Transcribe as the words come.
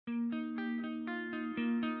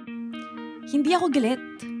Hindi ako galit.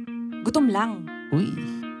 Gutom lang. Uy.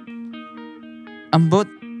 Ambot.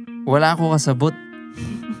 Wala ako kasabot.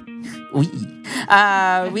 Uy.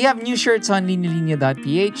 We have new shirts on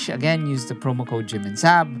linalinya.ph. Again, use the promo code Jim and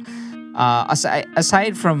Sab.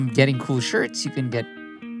 Aside from getting cool shirts, you can get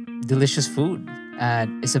delicious food at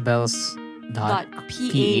isabels.ph.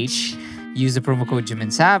 Use the promo code Jim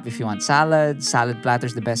and Sab if you want salad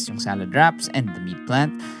platters, the best yung salad wraps, and the meat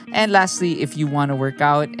plant. And lastly, if you want to work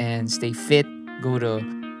out and stay fit, go to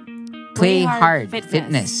Play Hard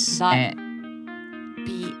Fitness.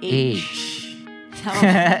 PH.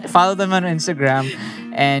 Follow them on Instagram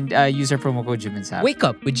and use our promo code Jim and Sab. Wake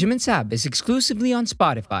Up with Jim and Sab is exclusively on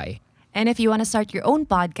Spotify. And if you want to start your own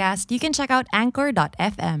podcast, you can check out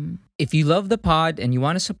anchor.fm. If you love the pod and you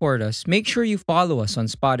want to support us, make sure you follow us on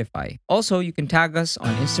Spotify. Also, you can tag us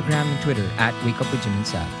on Instagram and Twitter at Wake Up with Jim and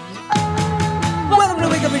Sab. Welcome to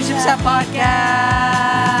Wake Up with Jim and Sab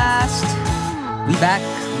podcast. We back.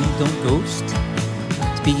 We don't ghost.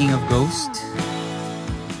 Speaking of ghost,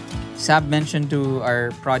 Sab mentioned to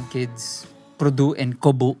our prod kids, Produ and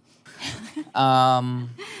Kobo,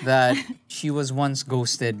 that she was once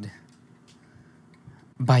ghosted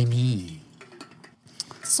by me.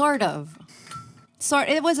 Sort of.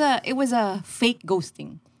 It was a fake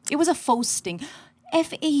ghosting. It was a faux-sting.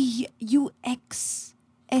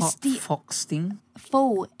 F-A-U-X-S-T. Faux-sting?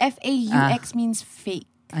 Faux. F-A-U-X means fake.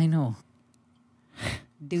 I know.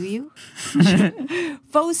 Do you?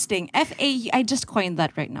 Faux-sting. I just coined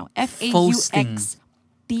that right now. F-A-U-X-T-I-N-G.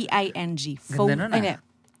 Ganda nun, ah.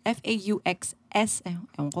 F-A-U-X-S.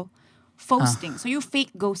 Ewan ko. Faux-sting. So you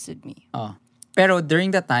fake ghosted me. Oh. Pero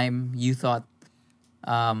during that time, you thought,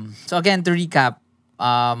 so again, to recap.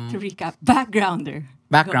 Backgrounder.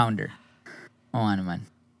 Oo nga naman.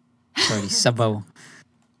 Sorry, sabaw.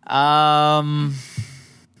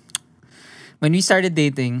 When we started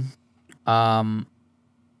dating,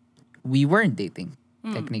 we weren't dating,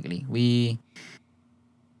 technically. We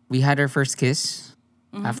had our first kiss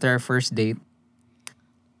after our first date.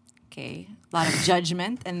 Okay. A lot of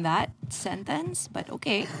judgment in that sentence, but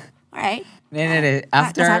okay. All right.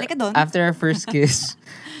 After kasali ka dun. after our first kiss,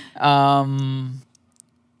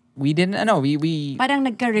 we didn't, we Parang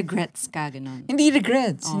nagka-regrets ka, ganun. hindi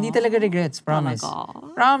regrets. Hindi talaga regrets. Promise.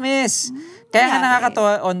 Talaga? Promise. Kaya nga Nangyari?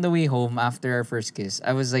 nakakatawa on the way home after our first kiss.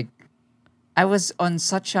 I was on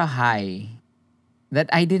such a high that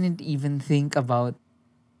I didn't even think about,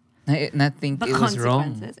 not think The it was wrong.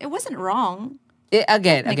 consequences. It wasn't wrong.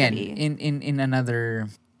 Again, Technically. in another,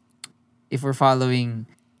 if we're following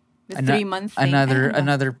The 3-month thing.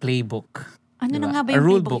 another playbook. Ano diba? na nga ba A yung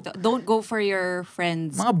rule playbook book. ito? Don't go for your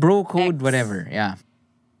friends. Mga bro code, Ex. whatever. Yeah.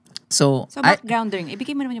 So backgrounding.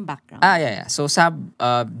 Ibigay mo naman yung background. yeah. So Sab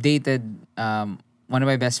dated one of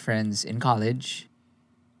my best friends in college,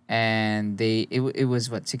 and it was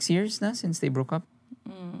what, 6 years na since they broke up,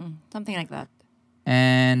 Something like that.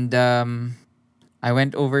 and I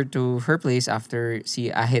went over to her place after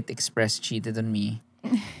Ahit Express cheated on me.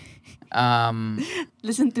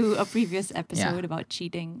 Listen to a previous episode Yeah. about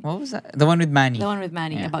cheating. What was that? The one with Manny. The one with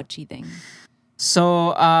Manny Yeah. about cheating.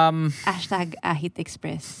 So Hashtag Ahit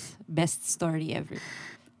Express. Best story ever.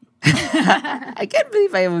 I can't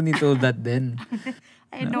believe I only told that then.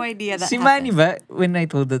 I had no idea that Si happened. Manny ba, when I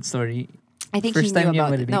told that story, I think first he knew time niya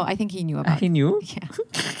about it. marinig? No, I think he knew about he it. knew? Yeah.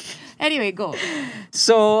 Anyway, go.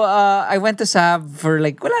 So, I went to Sab for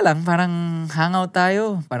like, wala lang, parang hangout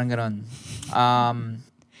tayo. Parang ganon.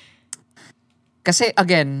 Kasi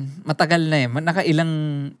again, matagal na eh. Nakailang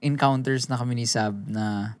encounters na kami ni Sab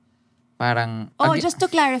na parang... Oh, just to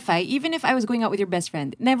clarify, even if I was going out with your best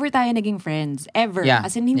friend, never tayo naging friends. Ever. Yeah,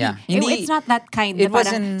 As in, hindi, yeah. Hindi- it's not that kind it na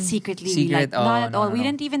parang wasn't secretly secret. we like. Oh, Not at no, all. no, We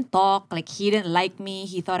no. didn't even talk. Like, he didn't like me.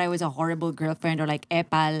 He thought I was a horrible girlfriend or like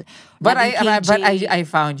epal. But Laging KJ. I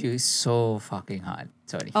found you so fucking hot.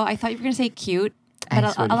 Sorry. Oh, I thought you were gonna say cute. Ay,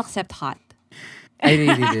 But sorry. I'll accept hot. I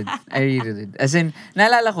really did. As in,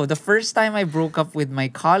 naalala ko, the first time I broke up with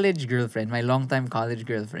my college girlfriend, my longtime college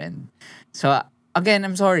girlfriend. So, again,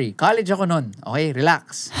 I'm sorry. College ako nun. Okay,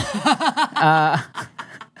 relax.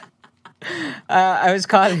 I was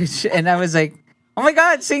college and I was like, oh my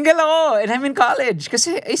God, single ako and I'm in college.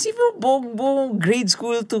 Kasi isip mo, buong grade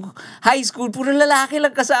school to high school, puro lalaki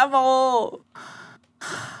lang kasama ko.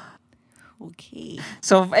 Okay.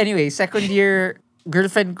 So anyway, second year,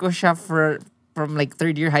 girlfriend ko siya from like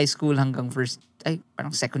third year high school hanggang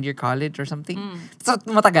parang second year college or something. So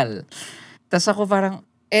matagal. Tapos ako parang,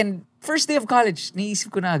 and first day of college, naisip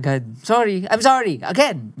ko na agad. I'm sorry.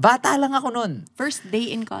 Again, bata lang ako nun. First day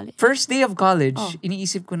in college. First day of college, Oh.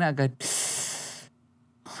 iniisip ko na agad,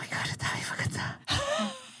 oh my God, tayo maganda.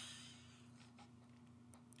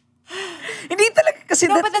 Kasi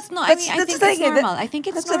No, but that's no. I mean, I think it's normal. I think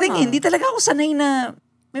it's that's the thing. normal. Hindi talaga ako sanay na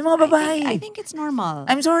may mga babae. I think it's normal.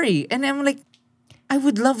 I'm sorry. And I'm like, I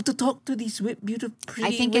would love to talk to these beautiful, pretty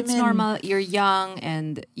I think women. it's normal. You're young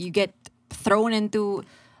and you get thrown into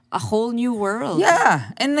a whole new world.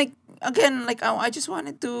 Yeah. And like, again, like, I just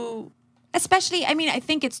wanted to... Especially, I mean, I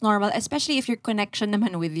think it's normal, especially if your connection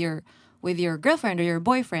naman with your girlfriend or your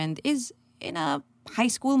boyfriend is in a high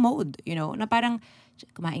school mode, you know, na parang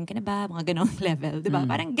kumain ka na ba, mga ganong level, 'di ba?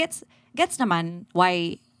 Parang gets naman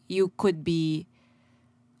why you could be,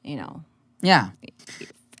 you know, Yeah.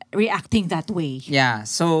 reacting that way. Yeah.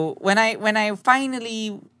 So when I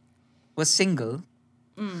finally was single,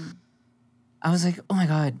 I was like, oh my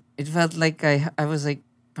God. It felt like I was like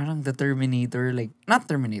parang the Terminator, like not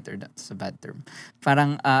Terminator, that's a bad term.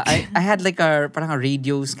 Parang I had like parang a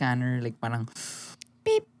radio scanner, like parang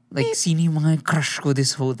Beep. like sino yung mga crush ko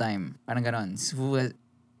this whole time. Parang ganon. So,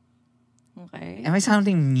 Okay. am I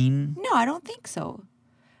sounding mean? No, I don't think so.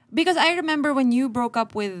 Because I remember when you broke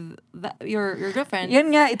up with your girlfriend.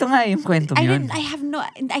 Yan nga, ito nga yung kwento mo yun.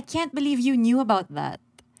 I can't believe you knew about that.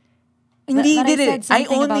 Hindi, that I did said it. I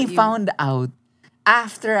something only about you. found out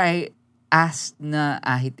after I asked na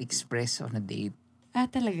Ahit Express on a date. Ah,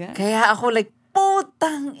 talaga? Kaya ako like,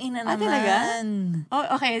 putang ina naman. Talaga?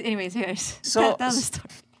 Oh, okay. Anyways, here's. So- Tell the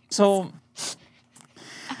story. So,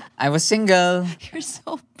 I was single. You're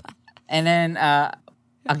so bad. And then,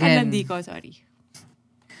 again, Hindi ko, sorry.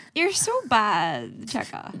 You're so bad,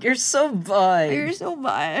 Chaka. you're so bad. You're so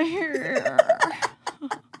bad.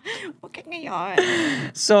 Okay ngayon.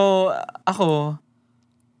 So, ako,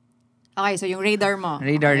 Okay, so yung radar mo.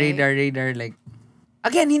 radar, okay? like,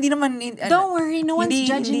 again, hindi naman, Don't worry, no one's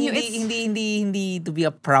judging you. It's, hindi to be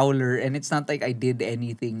a prowler, and it's not like I did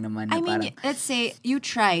anything naman. I na mean, parang, let's say you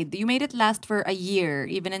tried. You made it last for a year,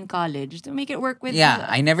 even in college, to make it work with. yeah,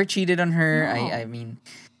 I never cheated on her. No. I mean,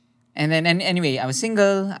 and then anyway, I was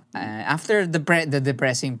single. After the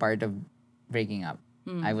depressing part of breaking up,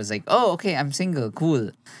 I was like, oh, okay, I'm single,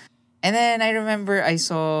 cool. And then I remember I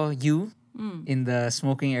saw you in the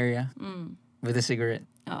smoking area with a cigarette.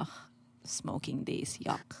 Oh, smoking days,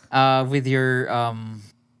 yuck. With your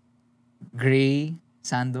gray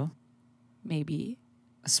sando, Maybe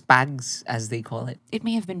spags as they call it. it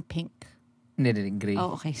may have been pink. Hindi, gray.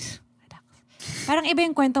 Oh, okay. Relax. Parang iba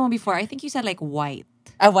yung kwento mo before. I think you said like white.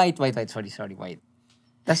 White. Sorry, white.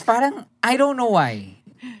 Tas parang, I don't know why.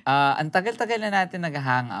 Ang tagal-tagal na natin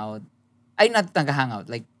nag-hangout. Ay, not nag-hangout.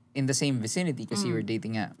 Like, in the same vicinity kasi you were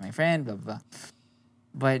dating my friend, blah, blah.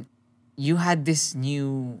 But, you had this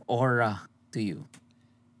new aura to you.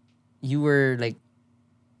 You were like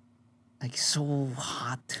so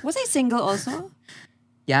hot. Was I single also?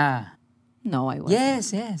 Yeah. No, I wasn't.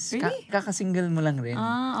 Yes. Really? Kakasingle mo lang rin.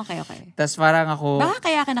 Ah, okay. Tas parang ako... Baka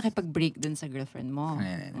kaya ka nakipag-break dun sa girlfriend mo.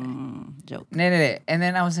 Nee. Joke. Nee. And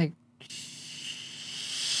then I was like,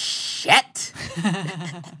 shit!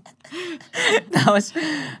 Tapos,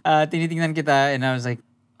 tinitingnan kita and I was like,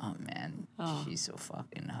 oh man, she's so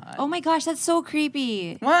fucking hot. Oh my gosh, that's so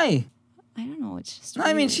creepy. Why? I don't know. It's just. No,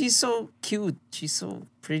 I mean, weird. she's so cute. She's so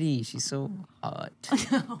pretty. She's so hot.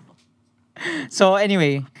 So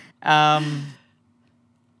anyway,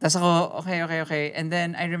 tas ako, okay. And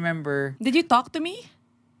then I remember, Did you talk to me?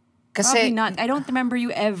 kasi, Probably not. I don't remember you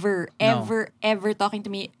ever talking to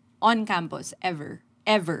me on campus. Ever.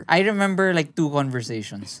 I remember like 2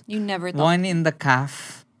 conversations. You never talked. One in the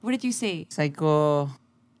CAF. What did you say? Sabi ko,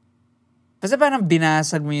 basta parang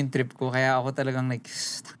binasag mo yung trip ko, kaya ako talagang like,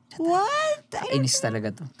 What? inis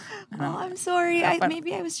talaga to. Oh, I'm sorry.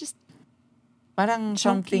 Maybe I was just. Parang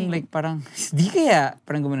something Joking. like, parang, di kaya,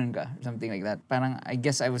 parang gumanon ka, something like that. Parang, I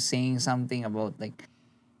guess I was saying something about like,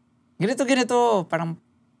 ganito, parang,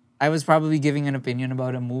 I was probably giving an opinion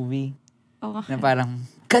about a movie, Oh, na parang,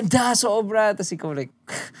 ganda, sobra, tas ikaw like,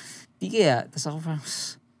 di kaya, tas ako parang,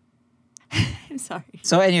 I'm sorry.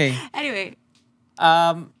 so anyway, Anyway,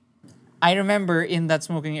 I remember in that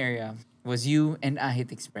smoking area was you and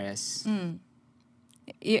Ahit Express.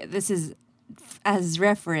 this is as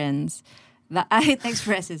reference. The Ahit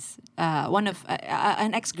Express is one of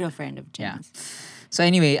an ex-girlfriend of Jen's. So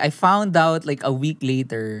anyway, I found out like a week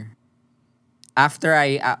later, after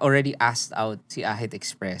I already asked out si Ahit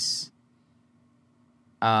Express,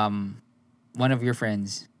 one of your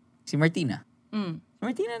friends, si Martina. Si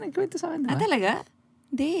Martina nagkwento sa akin, Ah, diba? talaga?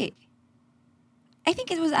 Hindi. I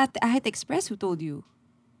think it was at Ahit Express who told you.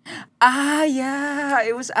 Ah, yeah.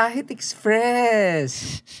 It was Ahit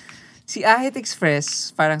Express. Si Ahit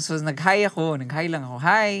Express, parang so nag-hi lang ako.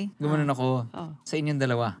 Hi, gumanon ako Oh. sa inyong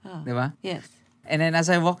dalawa. Di ba? Yes. And then as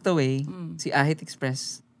I walked away, si Ahit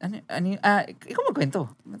Express ikaw magkwento.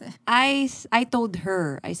 I told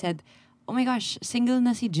her, I said, oh my gosh, single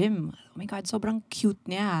na si Jim. Oh my God, sobrang cute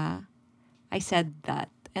niya. I said that.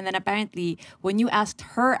 And then apparently, when you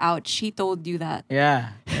asked her out, she told you that.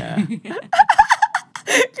 Yeah.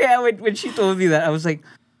 Kaya when she told me that, I was like,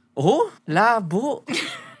 oh, labo.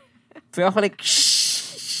 Pero ako like,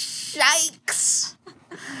 yikes!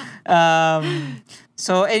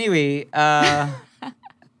 So anyway,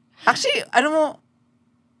 actually, ano mo,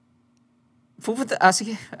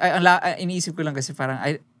 sige, iniisip ko lang kasi parang,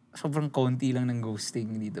 sobrang konti lang ng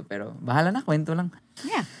ghosting dito. Pero, bahala na, kwento lang.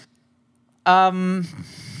 Yeah. And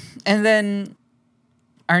then,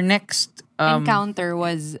 our next, encounter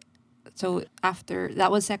was, so after,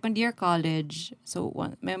 that was second year college. So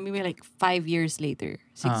maybe like 5 years later,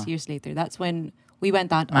 6 years later, that's when we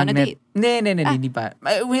went out on a date. Hindi pa.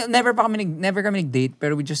 Never kami nag-date,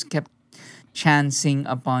 pero we just kept chancing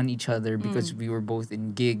upon each other because we were both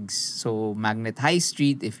in gigs. So, Magnet High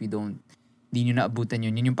Street, if you di nyo naabutan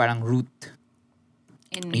yun yung parang route.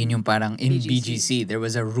 Yun yung parang in BGC. There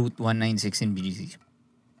was a Route 196 in BGC.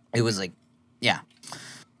 It was like, yeah.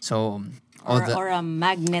 So, or a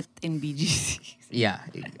magnet in BGC. Yeah.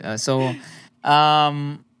 So,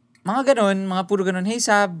 mga ganun, mga puro ganun, hey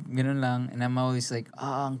Sab, ganun lang. And I'm always like,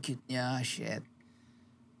 ang cute niya, shit.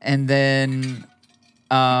 And then,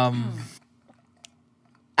 and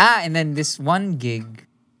then this one gig,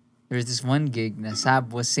 there's this one gig na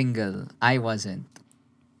Sab was single, I wasn't.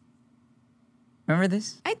 Remember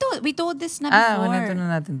this? We told this na before. Nandito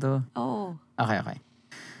na natin to. Oh. Okay.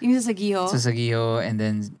 Yung sa Sagiho? Sa Sagiho, and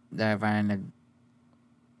then, parang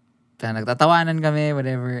nagtatawanan kami,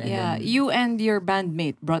 whatever. And yeah, then, you and your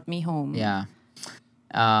bandmate brought me home. Yeah.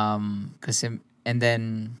 Kasi, and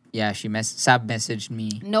then, yeah, Sab messaged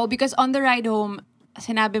me. No, because on the ride home,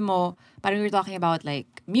 sinabi mo, parang we were talking about like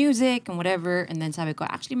music and whatever, and then sabi ko,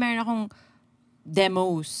 actually meron akong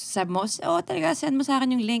demos. Sabi mo, talaga, send mo sa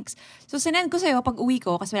akin yung links. So, sinend ko sa'yo pag uwi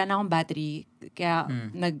ko kasi wala na akong battery. Kaya,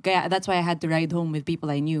 that's why I had to ride home with people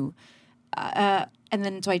I knew. And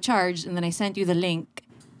then, so I charged, and then I sent you the link.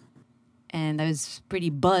 And I was pretty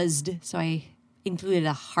buzzed, so I included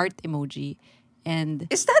a heart emoji. And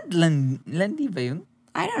is that Landi ba yun?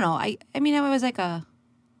 I don't know. I mean, I was like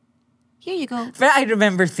here you go. But I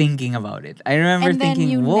remember thinking about it. I remember thinking,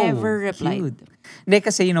 you whoa, never replied. Cute. Hindi,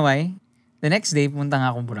 kasi you know why? The next day, punta nga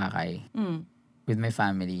akong Boracay with my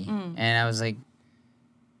family. And I was like,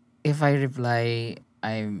 if I reply,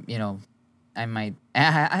 I might. I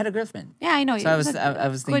had a girlfriend. Yeah, I know. So I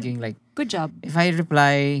was thinking like, good job. if I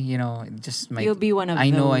reply, it just might. You'll be one of I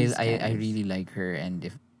those. know guys. I really like her, and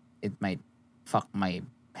if it might fuck my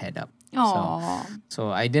head up. Aww. So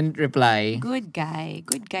I didn't reply. Good guy.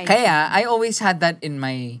 Kaya I always had that in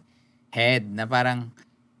my head na parang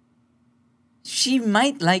she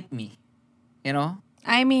might like me. You know?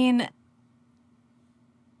 I mean,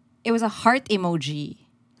 it was a heart emoji.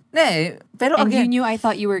 Pero and again, you knew I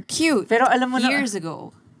thought you were cute. Pero alam mo years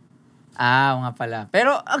ago. Nga pala.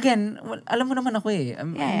 Pero again, alam mo naman ako eh.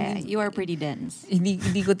 Yeah, you are pretty dense.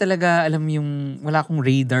 Hindi ko talaga alam wala akong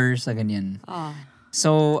radar sa ganyan. Oh.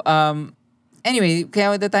 So, anyway,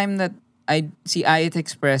 kaya at the time that si Ayat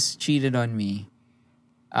Express cheated on me,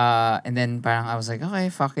 and then parang I was like,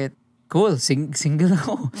 okay, fuck it. Cool, single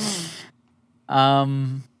ako.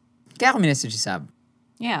 Kaya ako minessage si Sab.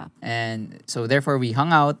 Yeah. And so therefore we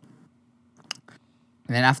hung out.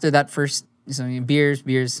 And then after that first, so beers,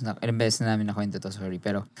 ilang beses na namin nakwento to, sorry.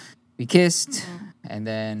 Pero we kissed. And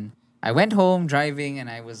then I went home driving and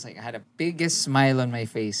I was like, I had a biggest smile on my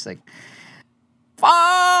face. Like,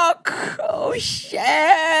 fuck! Oh, shit!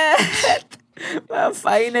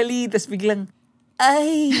 Finally! Tapos biglang,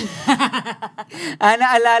 ay!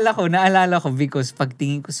 Naalala ko because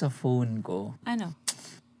pagtingin ko sa phone ko, Ano?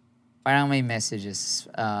 parang may messages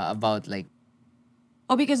about like,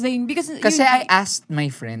 oh, because kasi I asked my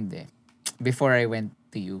friend before I went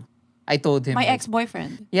to you. I told him. My like,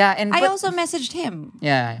 ex-boyfriend. Yeah, I also messaged him.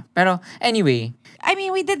 Yeah, pero anyway. I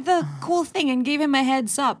mean, we did the cool thing and gave him a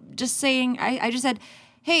heads up. Just saying, I just said,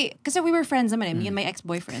 hey, because we were friends, me and my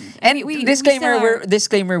ex-boyfriend. And we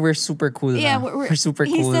disclaimer, we're super cool. Yeah, we're super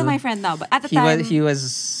cool. He's still my friend now, but at the time he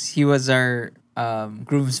was our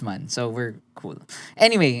groomsman, so we're cool.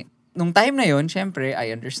 Anyway, nung time na yon, syempre,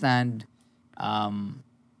 I understand.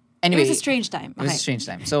 Anyway, it was a strange time. It was a strange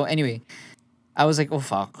time. So anyway, I was like, oh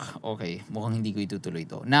fuck, okay, mukhang hindi ko itutuloy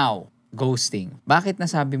to. Now, ghosting. Bakit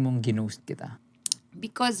nasabi mong ginost kita?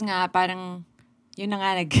 Because nga, parang, yun na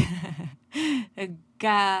nga,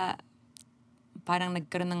 parang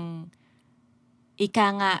nagkaroon ng,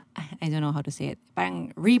 I don't know how to say it,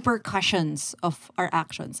 parang repercussions of our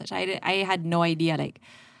actions. I had no idea, like,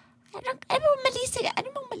 ano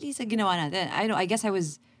bang mali sa ginawa natin? I guess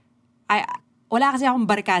wala kasi akong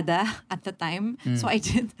barkada at the time. So I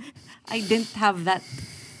didn't have that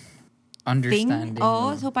Understanding. thing.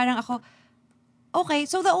 Oh, so parang ako, okay,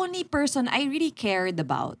 so the only person I really cared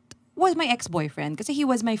about was my ex-boyfriend kasi he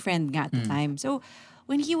was my friend nga at the time. So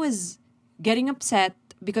when he was getting upset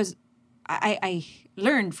because I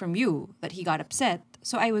learned from you that he got upset.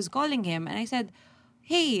 So I was calling him and I said,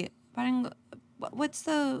 hey, parang, what's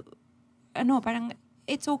the, parang,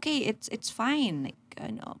 it's okay, it's fine. Like,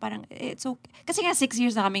 parang, it's okay. Kasi nga 6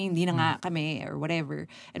 years na kami, hindi na nga kami or whatever.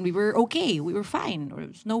 And we were okay, we were fine. There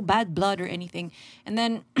was no bad blood or anything. And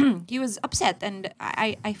then he was upset and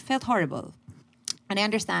I felt horrible. And I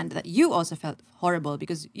understand that you also felt horrible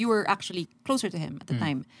because you were actually closer to him at the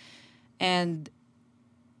time. And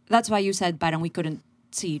that's why you said parang we couldn't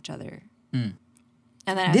see each other. And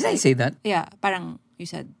then Did I say that? Yeah, parang you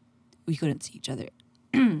said we couldn't see each other.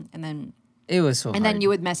 And then It was so and hard. then you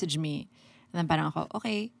would message me. And then parang ako,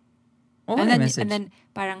 okay. What and would I then message? and then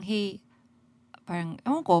parang hey, parang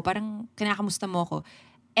ewan ko, parang kinakamusta mo ko.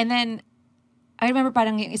 And then I remember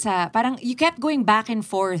parang yung isa, parang you kept going back and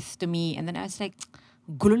forth to me. And then I was like,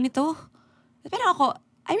 gulo nito. Pero ako,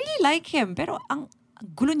 I really like him. Pero ang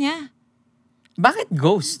gulo niya. Bakit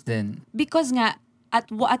ghost then? Because nga,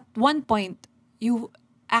 at one point, you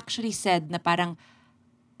actually said na parang,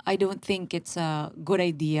 I don't think it's a good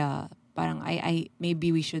idea. Parang, I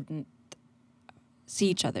maybe we shouldn't see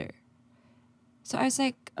each other. So I was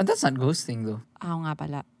like, Oh, that's not ghosting though. nga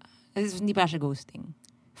pala. Hindi pala siya ghosting.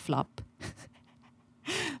 Flop.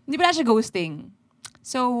 Hindi pala siya ghosting.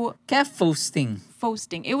 So, Kaya faux-sting.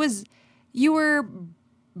 Faux-sting. It was, you were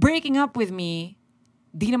breaking up with me,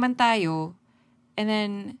 di naman tayo, and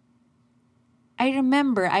then, I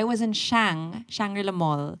remember I was in Shangri-La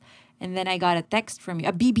Mall, and then I got a text from you,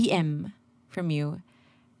 a BBM from you,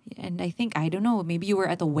 and I think, I don't know, maybe you were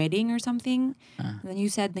at a wedding or something, and then you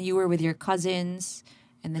said that you were with your cousins,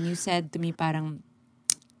 and then you said to me parang,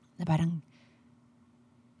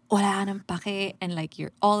 wala ka ng pake, and like,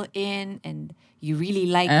 you're all in, and you really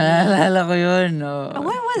like me. Naalala ko yun. Oh.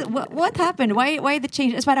 What happened? Why the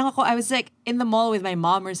change? It's parang ako, I was like in the mall with my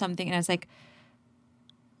mom or something, and I was like,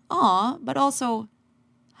 aw, but also,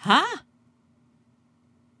 huh?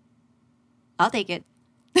 I'll take it.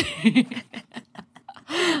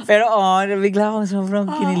 Pero bigla akong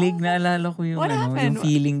sobrang kinilig. Naalala ko yung, What happened? yung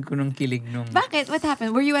feeling ko nung kilig nung... Bakit? What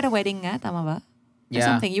happened? Were you at a wedding nga? Tama ba? Or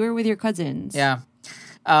Yeah. something. You were with your cousins. Yeah.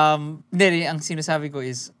 Hindi, ang sinasabi ko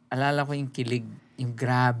is, alala ko yung kilig, yung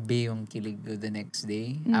grabe yung kilig ko the next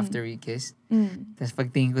day after we kissed. Tapos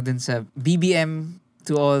pagtingin ko dun sa BBM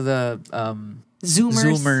to all the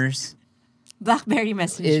Zoomers Blackberry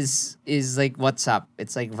message. is like WhatsApp.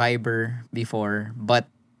 It's like Viber before, but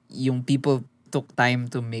yung people took time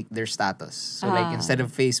to make their status. So like instead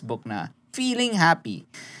of Facebook na feeling happy,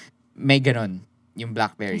 may ganon yung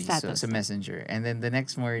Blackberry, so Status. sa Messenger. And then the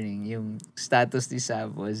next morning, yung status ni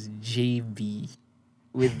Sab was JB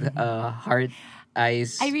with heart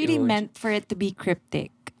eyes. I really emoji. meant for it to be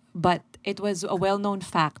cryptic, but it was a well-known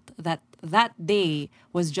fact that that day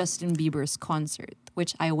was Justin Bieber's concert,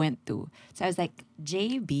 which I went to. So I was like,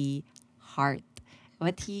 JB heart.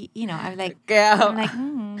 But he, I'm like, Kaya,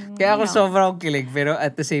 kaya ako you know. sobrang kilig, pero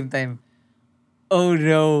at the same time, oh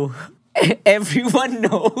no, everyone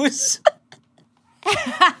knows.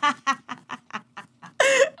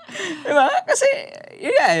 Diba? Kasi,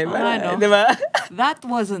 yun nga eh. Ano? Diba? That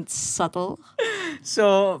wasn't subtle.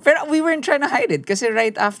 So, pero we weren't trying to hide it. Kasi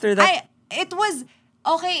right after that, It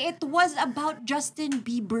was about Justin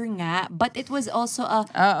Bieber nga, but it was also a,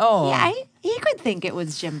 oh. yeah, he could think it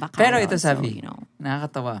was Jim Bacaro. Pero ito so, sabi,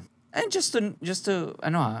 nakakatawa. And just to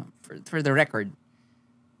for the record,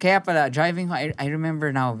 kaya pala, driving home, I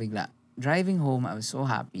remember now bigla, driving home, I was so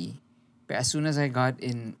happy. But as soon as I got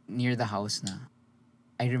in near the house na,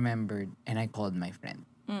 I remembered and I called my friend.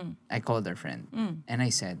 I called our friend. And I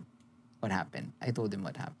said, what happened? I told him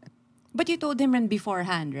what happened. But you told him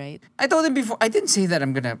beforehand, right? I told him before, I didn't say that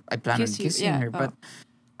I plan Kiss on you, kissing yeah, her, but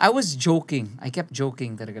I was joking. I kept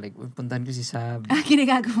joking talaga, like, puntahan ko si Sab.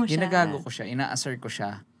 Ginagago mo siya. Ginagago ko siya, inaasar ko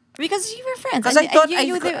siya. Because you were friends. 'Cause And I thought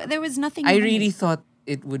you there was nothing. I wrong. really thought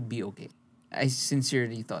it would be okay. I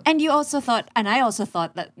sincerely thought. And you also thought, and I also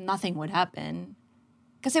thought that nothing would happen.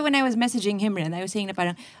 Kasi when I was messaging him rin, I was saying na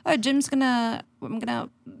parang, I'm gonna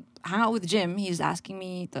hang out with Jim. He's asking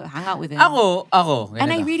me to hang out with him. Ako.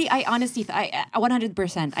 And I ganito. honestly,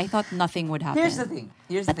 100%, I thought nothing would happen. Here's the thing.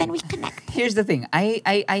 But then we connected. Here's the thing.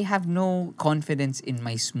 I have no confidence in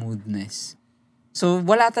my smoothness. So,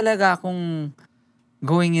 wala talaga akong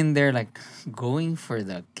going in there like going for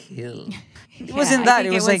the kill. It Yeah, wasn't I that.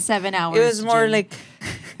 think It was like 7 hours. it was more Jim. like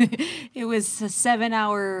It was a 7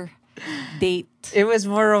 hour date. it was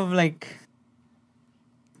more of like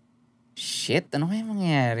shit, ano kaya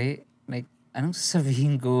mangyayari? Like, anong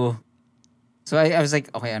sasabihin ko? So I was like,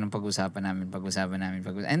 okay, anong pag-usapan namin?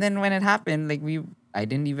 And then when it happened, like I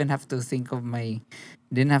didn't even have to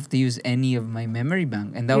didn't have to use any of my memory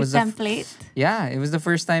bank. And that Your was template. yeah, it was the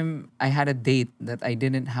first time I had a date that I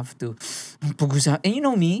didn't have to pag-usapan. And you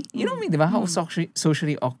know me, di ba? How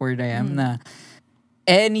socially awkward I am na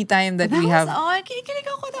anytime that we have Kinikilig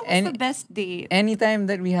ako. That was Any- the best date. anytime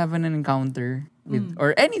that we have an encounter with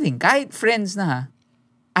or anything, kahit friends na ha,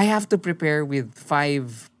 I have to prepare with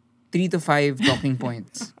 3 to 5 talking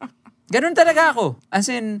points. Ganun talaga ako. As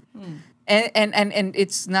in, and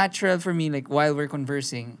it's natural for me, like, while we're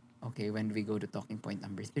conversing, okay, when do we go to talking point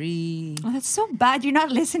number 3? Oh, that's so bad. You're not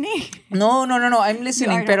listening. No. I'm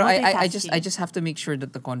listening, are pero I multitasking. just have to make sure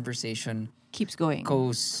that the conversation Keeps going.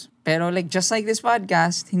 goes. Pero like, just like this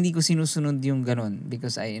podcast, hindi ko sinusunod yung ganun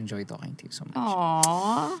because I enjoy talking to you so much.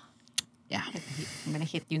 Aww. Yeah. I'm gonna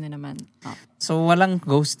hit you na naman. Oh. So, walang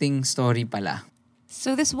ghosting story pala.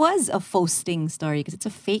 So this was a faux-sting story because it's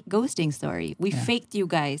a fake ghosting story. We faked you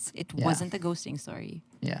guys. It Yeah. wasn't a ghosting story.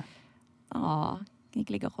 Yeah. Aw,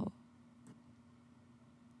 kinikilig ako.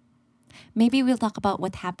 Maybe we'll talk about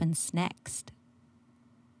what happens next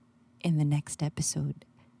in the next episode.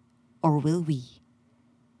 Or will we?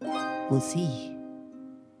 We'll see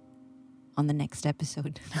on the next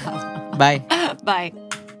episode. Bye. Bye.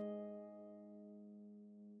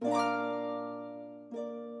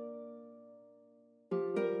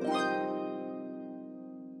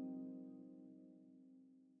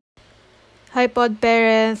 Hi, pod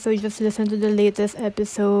parents. So we just listened to the latest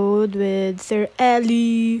episode with Sir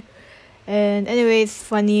Ellie. And anyway, it's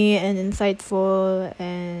funny and insightful,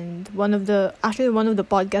 and one of the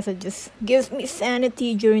podcasts that just gives me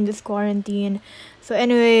sanity during this quarantine. So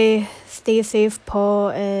anyway, stay safe, po,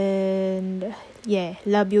 and yeah,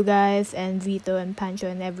 love you guys, and Vito and Pancho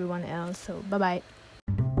and everyone else. So bye-bye.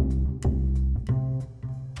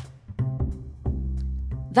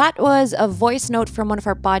 That was a voice note from one of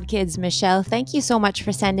our pod kids, Michelle. Thank you so much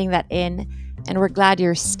for sending that in. And we're glad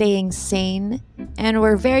you're staying sane. And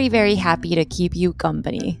we're very, very happy to keep you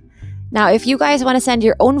company. Now, if you guys want to send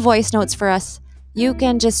your own voice notes for us, you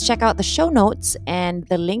can just check out the show notes and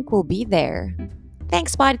the link will be there.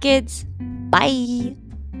 Thanks, pod kids. Bye.